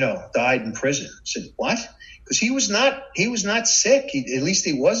 "Master Marino died in prison." I said, "What?" Because he was not sick. At least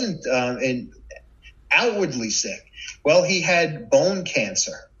he wasn't outwardly sick. Well, he had bone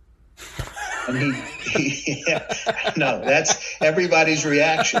cancer. And no, that's everybody's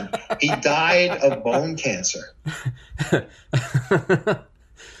reaction. He died of bone cancer.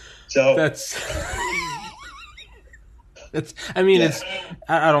 So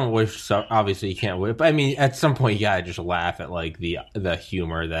I don't wish, so obviously you can't wish, but I mean, at some point you gotta just laugh at like the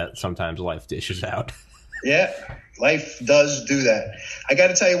humor that sometimes life dishes out. Yeah, life does do that. I got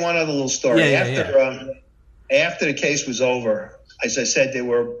to tell you one other little story. After the case was over, as I said, there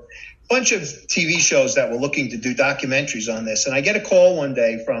were bunch of TV shows that were looking to do documentaries on this. And I get a call one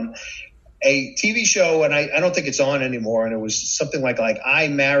day from a TV show, and I don't think it's on anymore. And it was something like I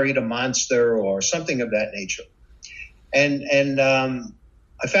Married a Monster or something of that nature. And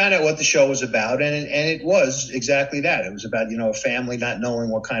I found out what the show was about, and it was exactly that. It was about, a family not knowing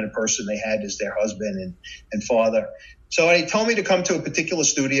what kind of person they had as their husband and father. So they told me to come to a particular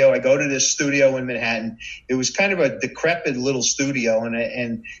studio. I go to this studio in Manhattan. It was kind of a decrepit little studio, and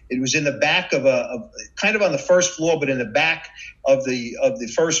it was in the back of kind of on the first floor, but in the back of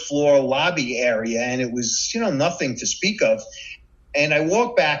the first floor lobby area, and it was nothing to speak of. And I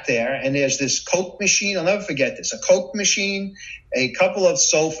walk back there, and there's this Coke machine. I'll never forget this: a Coke machine, a couple of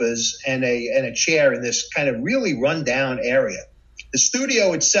sofas, and a chair in this kind of really run-down area. The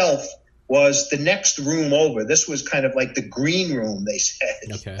studio itself was the next room over. This was kind of like the green room, they said.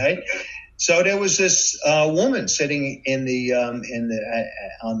 Okay. Right? So there was this woman sitting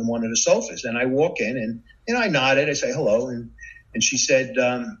on one of the sofas, and I walk in, and I nodded. I say hello, and she said,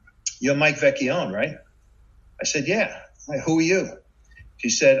 "You're Mike Vecchione, right?" I said, "Yeah." "Who are you?" She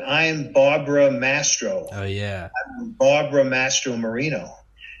said, "I am Barbara Mastro." Oh yeah, I'm Barbara Mastro Marino.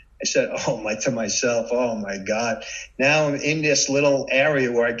 I said, to myself, oh my God. Now I'm in this little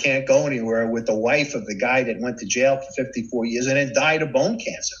area where I can't go anywhere with the wife of the guy that went to jail for 54 years and then died of bone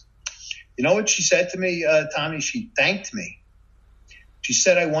cancer. You know what she said to me, Tommy? She thanked me. She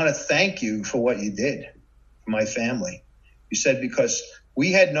said, "I want to thank you for what you did for my family." She said, because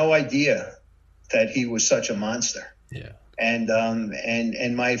we had no idea that he was such a monster. Yeah. And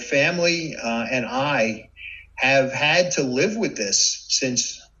my family and I have had to live with this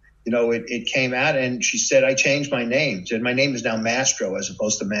since, it came out. And she said, I changed my name. She said, my name is now Mastro as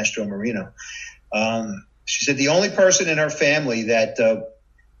opposed to Mastro Marino. She said the only person in her family that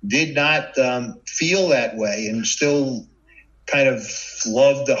did not feel that way and still kind of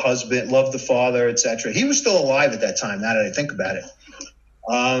loved the husband, loved the father, etc. He was still alive at that time, now that I think about it.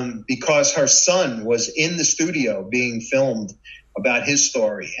 Because her son was in the studio being filmed about his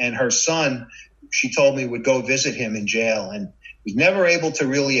story. And her son, she told me, would go visit him in jail and was never able to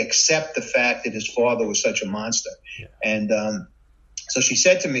really accept the fact that his father was such a monster. Yeah. And so she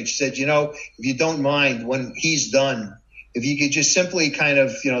said to me, she said, if you don't mind, when he's done, if you could just simply kind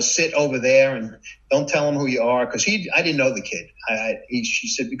of, sit over there and don't tell him who you are, because I didn't know the kid. She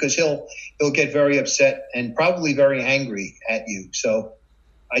said, because he'll get very upset and probably very angry at you. So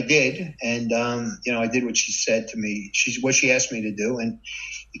I did, and I did what she said to me. What she asked me to do, and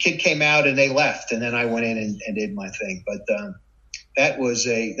the kid came out, and they left, and then I went in and did my thing. But that was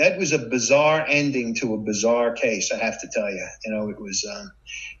a bizarre ending to a bizarre case. I have to tell you, it was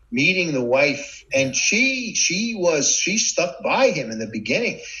meeting the wife, and she stuck by him in the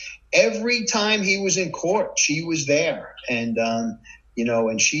beginning. Every time he was in court, she was there, and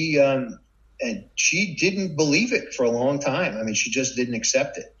she didn't believe it for a long time. I mean, she just didn't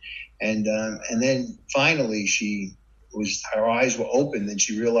accept it. And then finally her eyes were opened and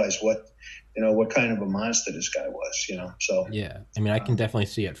she realized what kind of a monster this guy was, so. Yeah. I mean, I can definitely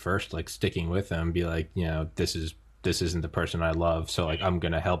see at first, like, sticking with him, be like, this isn't the person I love. So, like, I'm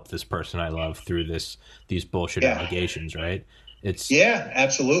going to help this person I love through these bullshit allegations. Right. Yeah,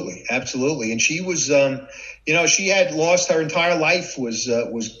 absolutely. Absolutely. And she was, she had lost her entire life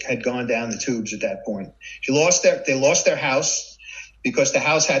had gone down the tubes at that point. They lost their house because the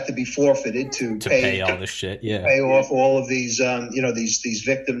house had to be forfeited to pay all this shit. Yeah. Pay off all of these, these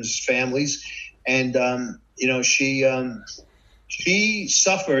victims' families. And, she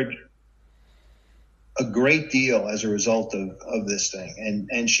suffered a great deal as a result of this thing.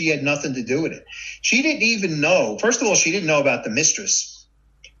 And she had nothing to do with it. She didn't even know. First of all, she didn't know about the mistress.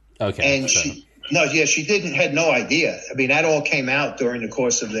 Okay. And she had no idea. I mean, that all came out during the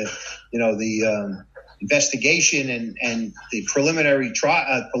course of the investigation and the preliminary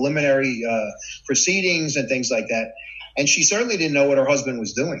proceedings and things like that. And she certainly didn't know what her husband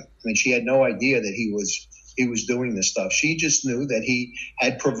was doing. I mean, she had no idea that he was doing this stuff. She just knew that he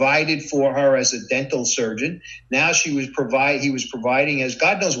had provided for her as a dental surgeon. Now he was providing, as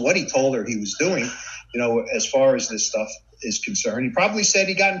God knows what he told her he was doing, as far as this stuff is concerned. He probably said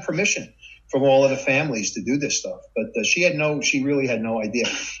he gotten permission from all of the families to do this stuff, but she really had no idea.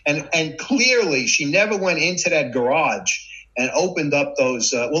 And clearly she never went into that garage and opened up those,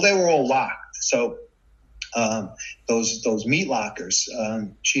 they were all locked. So those meat lockers,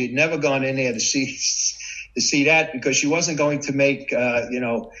 she had never gone in there to see that, because she wasn't going to make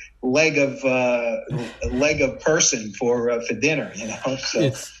leg of person for dinner.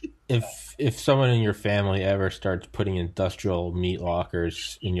 So if someone in your family ever starts putting industrial meat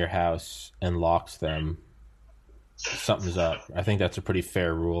lockers in your house and locks them, something's up. I think that's a pretty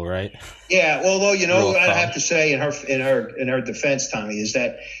fair rule, right? Yeah. Although, I have to say in her defense, Tommy, is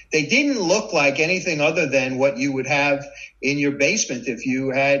that they didn't look like anything other than what you would have in your basement if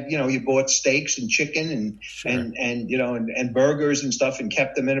you had, you bought steaks and chicken and sure. and burgers and stuff and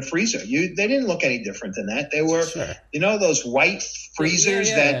kept them in a freezer. They didn't look any different than that. They were, sure. Those white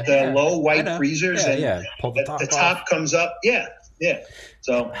freezers, low white freezers, and pull the top comes up. Yeah.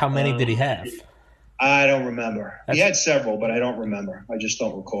 So how many did he have? I don't remember. He had several, but I don't remember. I just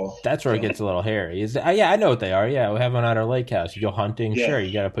don't recall. That's where it gets a little hairy. I know what they are. Yeah, we have one at our lake house. You go hunting, sure,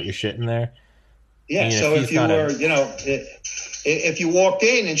 you got to put your shit in there. Yeah, so if you were, if you walked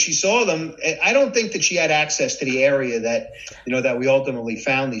in and she saw them, I don't think that she had access to the area that, that we ultimately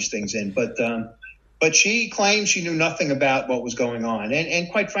found these things in. But But she claimed she knew nothing about what was going on.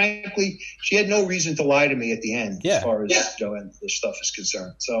 And quite frankly, she had no reason to lie to me at the end as far as this stuff is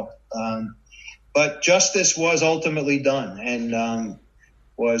concerned. So, but justice was ultimately done. And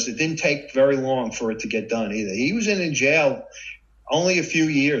it didn't take very long for it to get done either. He was in jail only a few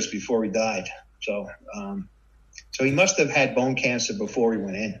years before he died. So he must have had bone cancer before he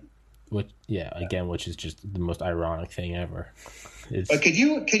went in. Which is just the most ironic thing ever. But could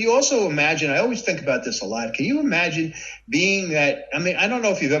you also imagine, I always think about this a lot, can you imagine being that, I mean, I don't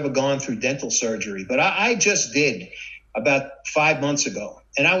know if you've ever gone through dental surgery, but I just did about 5 months ago.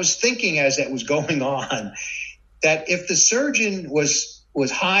 And I was thinking as that was going on that if the surgeon was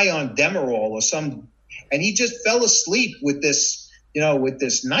high on Demerol or and he just fell asleep with this, with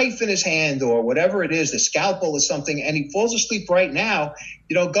this knife in his hand or whatever it is, the scalpel or something, and he falls asleep right now,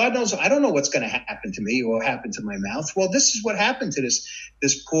 God knows, I don't know what's going to happen to me or happen to my mouth. Well, this is what happened to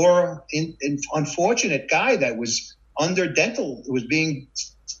this poor, unfortunate guy that was under dental, was being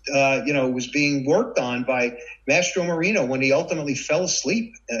worked on by Mastro Marino when he ultimately fell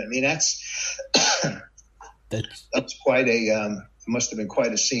asleep. I mean, that's quite must have been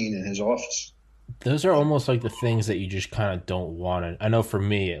quite a scene in his office. Those are almost like the things that you just kind of don't want to. I know for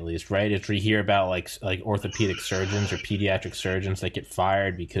me at least, right? If we hear about like orthopedic surgeons or pediatric surgeons that get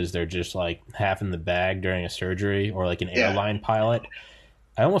fired because they're just like half in the bag during a surgery, or like an airline pilot,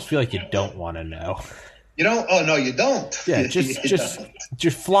 I almost feel like you don't want to know. You don't? Oh no, you don't. Yeah, just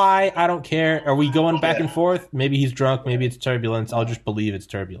fly. I don't care. Are we going back and forth? Maybe he's drunk. Maybe it's turbulence. I'll just believe it's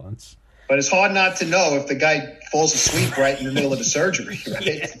turbulence. But it's hard not to know if the guy falls asleep right in the middle of the surgery,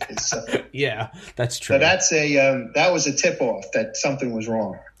 right? Yeah, that's true. So that was a tip-off that something was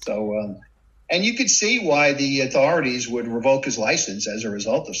wrong. So, and you could see why the authorities would revoke his license as a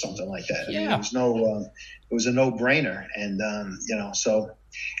result of something like that. I mean, it was a no-brainer, and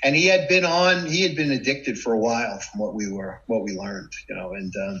and he had been addicted for a while from what we learned,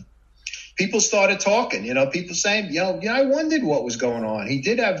 and. People started talking, people saying, I wondered what was going on. He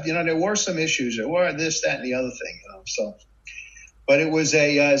did have, there were some issues. There were this, that, and the other thing, so. But it was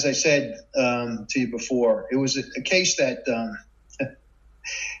as I said to you before, it was a case that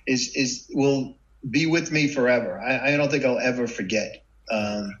will be with me forever. I don't think I'll ever forget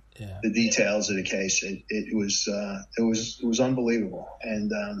the details of the case. It was unbelievable.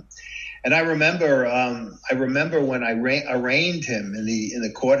 And I remember when I arraigned him in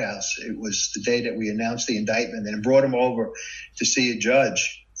the courthouse. It was the day that we announced the indictment and brought him over to see a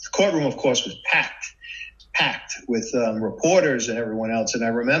judge. The courtroom, of course, was packed with reporters and everyone else. And I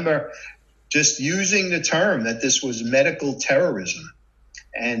remember just using the term that this was medical terrorism.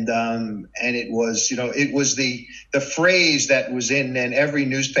 And it was, it was the phrase that was in every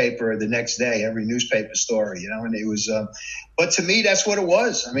newspaper the next day, every newspaper story, and it was, but to me, that's what it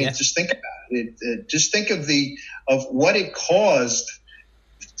was. I mean, just think about it. Just think of what it caused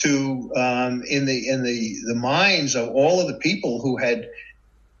to, in the minds of all of the people who had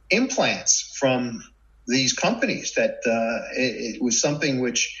implants from these companies, that it was something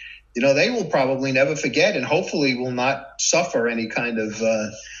which, they will probably never forget, and hopefully will not suffer any kind of,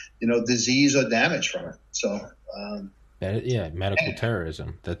 disease or damage from it. So, medical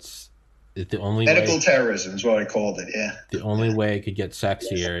terrorism. That's the only medical terrorism is what I called it. Yeah. The only way it could get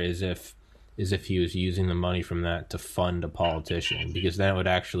sexier is if he was using the money from that to fund a politician, because then it would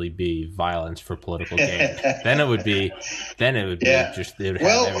actually be violence for political gain. then it would be just, they would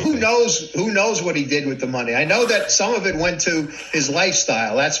have everything. Who knows what he did with the money? I know that some of it went to his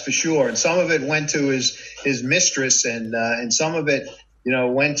lifestyle, that's for sure, and some of it went to his mistress, and some of it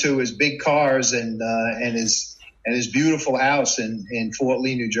went to his big cars and his beautiful house in Fort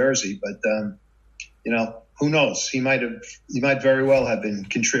Lee, New Jersey. But who knows? He might very well have been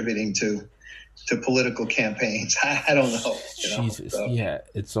contributing to political campaigns. I don't know. Jesus, yeah,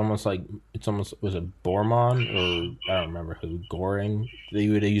 it's almost was it Bormann, or I don't remember who, Goring.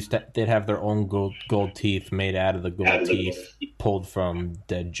 They'd have their own gold teeth made out of the gold teeth pulled from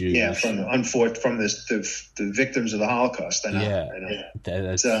dead Jews. Yeah, from the victims of the Holocaust. I know. Yeah,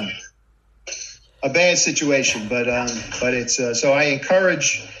 that's a bad situation, but it's so I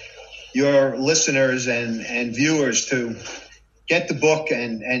encourage your listeners and viewers to get the book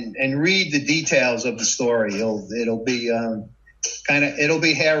and read the details of the story. It'll be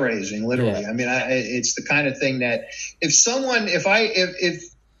hair raising, literally. Yeah. I mean, it's the kind of thing that if someone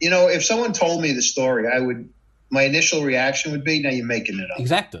told me the story, my initial reaction would be, now you're making it up.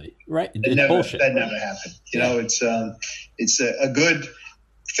 Exactly. Right. Bullshit. That never happened. It's a good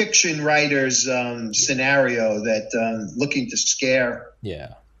fiction writer's scenario that looking to scare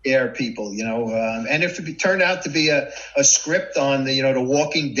air people, and if it turned out to be a script on the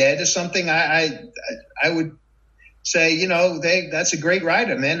Walking Dead or something, I would say, that's a great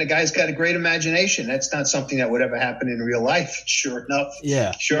writer, man. The guy's got a great imagination. That's not something that would ever happen in real life. Sure enough,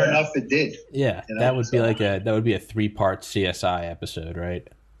 it did. Yeah, that would be that would be a 3-part CSI episode, right?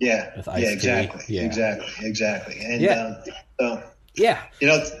 Yeah, exactly. And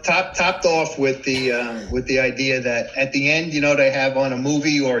topped off with the idea that at the end, they have on a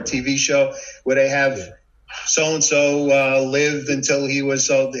movie or a TV show where they have so-and-so lived until he was,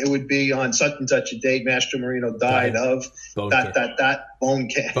 so it would be on such and such a date, Master Marino died of bone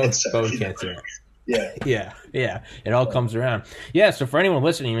cancer. Bone cancer. Yeah. It all comes around. Yeah, so for anyone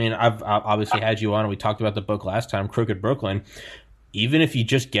listening, I mean, I've obviously had you on and we talked about the book last time, Crooked Brooklyn. Even if you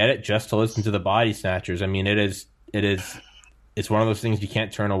just get it just to listen to the Body Snatchers, I mean, it's one of those things you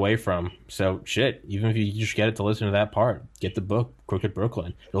can't turn away from. So shit, even if you just get it to listen to that part, get the book Crooked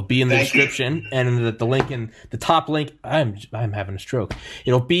Brooklyn. It'll be in the description and the link in the top link. I'm having a stroke.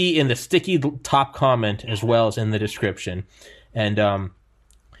 It'll be in the sticky top comment as well as in the description. And I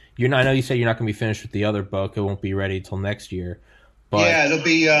know you said you're not going to be finished with the other book. It won't be ready till next year. But yeah, it'll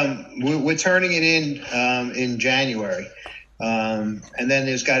be. We're turning it in January. And then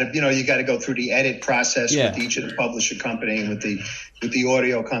there's got to, you got to go through the edit process with each of the publisher company and with the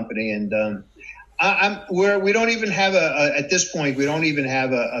audio company. And we don't even have at this point, we don't even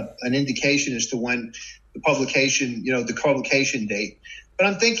have an indication as to when the publication date. But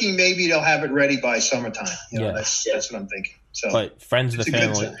I'm thinking maybe they'll have it ready by summertime. That's what I'm thinking. So, but Friends of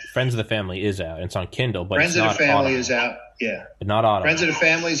the Family is out. It's on Kindle, but Friends of the Family Audible. is out. Yeah, but not Audible. Friends of the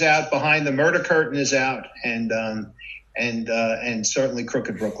Family is out. Behind the Murder Curtain is out, and certainly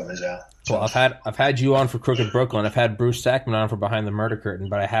Crooked Brooklyn is out. So. Well, I've had you on for Crooked Brooklyn. I've had Bruce Sackman on for Behind the Murder Curtain,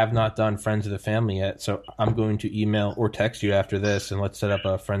 but I have not done Friends of the Family yet. So I'm going to email or text you after this, and let's set up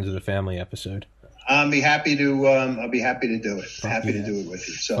a Friends of the Family episode. I'll be happy to do it. Happy to do it with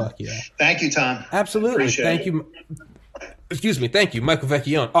you. So thank you, Tom. Absolutely. Appreciate Thank you. Excuse me. Thank you, Michael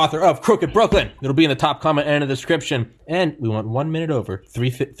Vecchione, author of Crooked Brooklyn. It'll be in the top comment and in the description. And we went 1 minute over,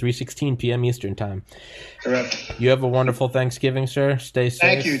 3:16 p.m. Eastern time. Correct. You have a wonderful Thanksgiving, sir. Stay safe.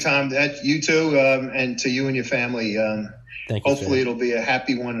 Thank you, Tom. You too, and to you and your family. Thank you, hopefully sir. It'll be a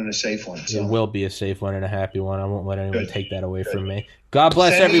happy one and a safe one. So. It will be a safe one and a happy one. I won't let anyone take that away from me. God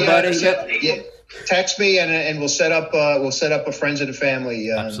bless everybody. Text me and we'll set up a Friends of the Family.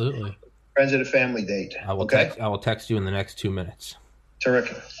 Absolutely. Friends of the Family date. I will text you in the next 2 minutes.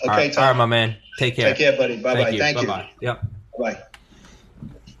 Terrific. Okay, all right, Tom. All right, my man. Take care. Take care, buddy. Bye-bye. Thank you. Bye-bye. Yep. Bye.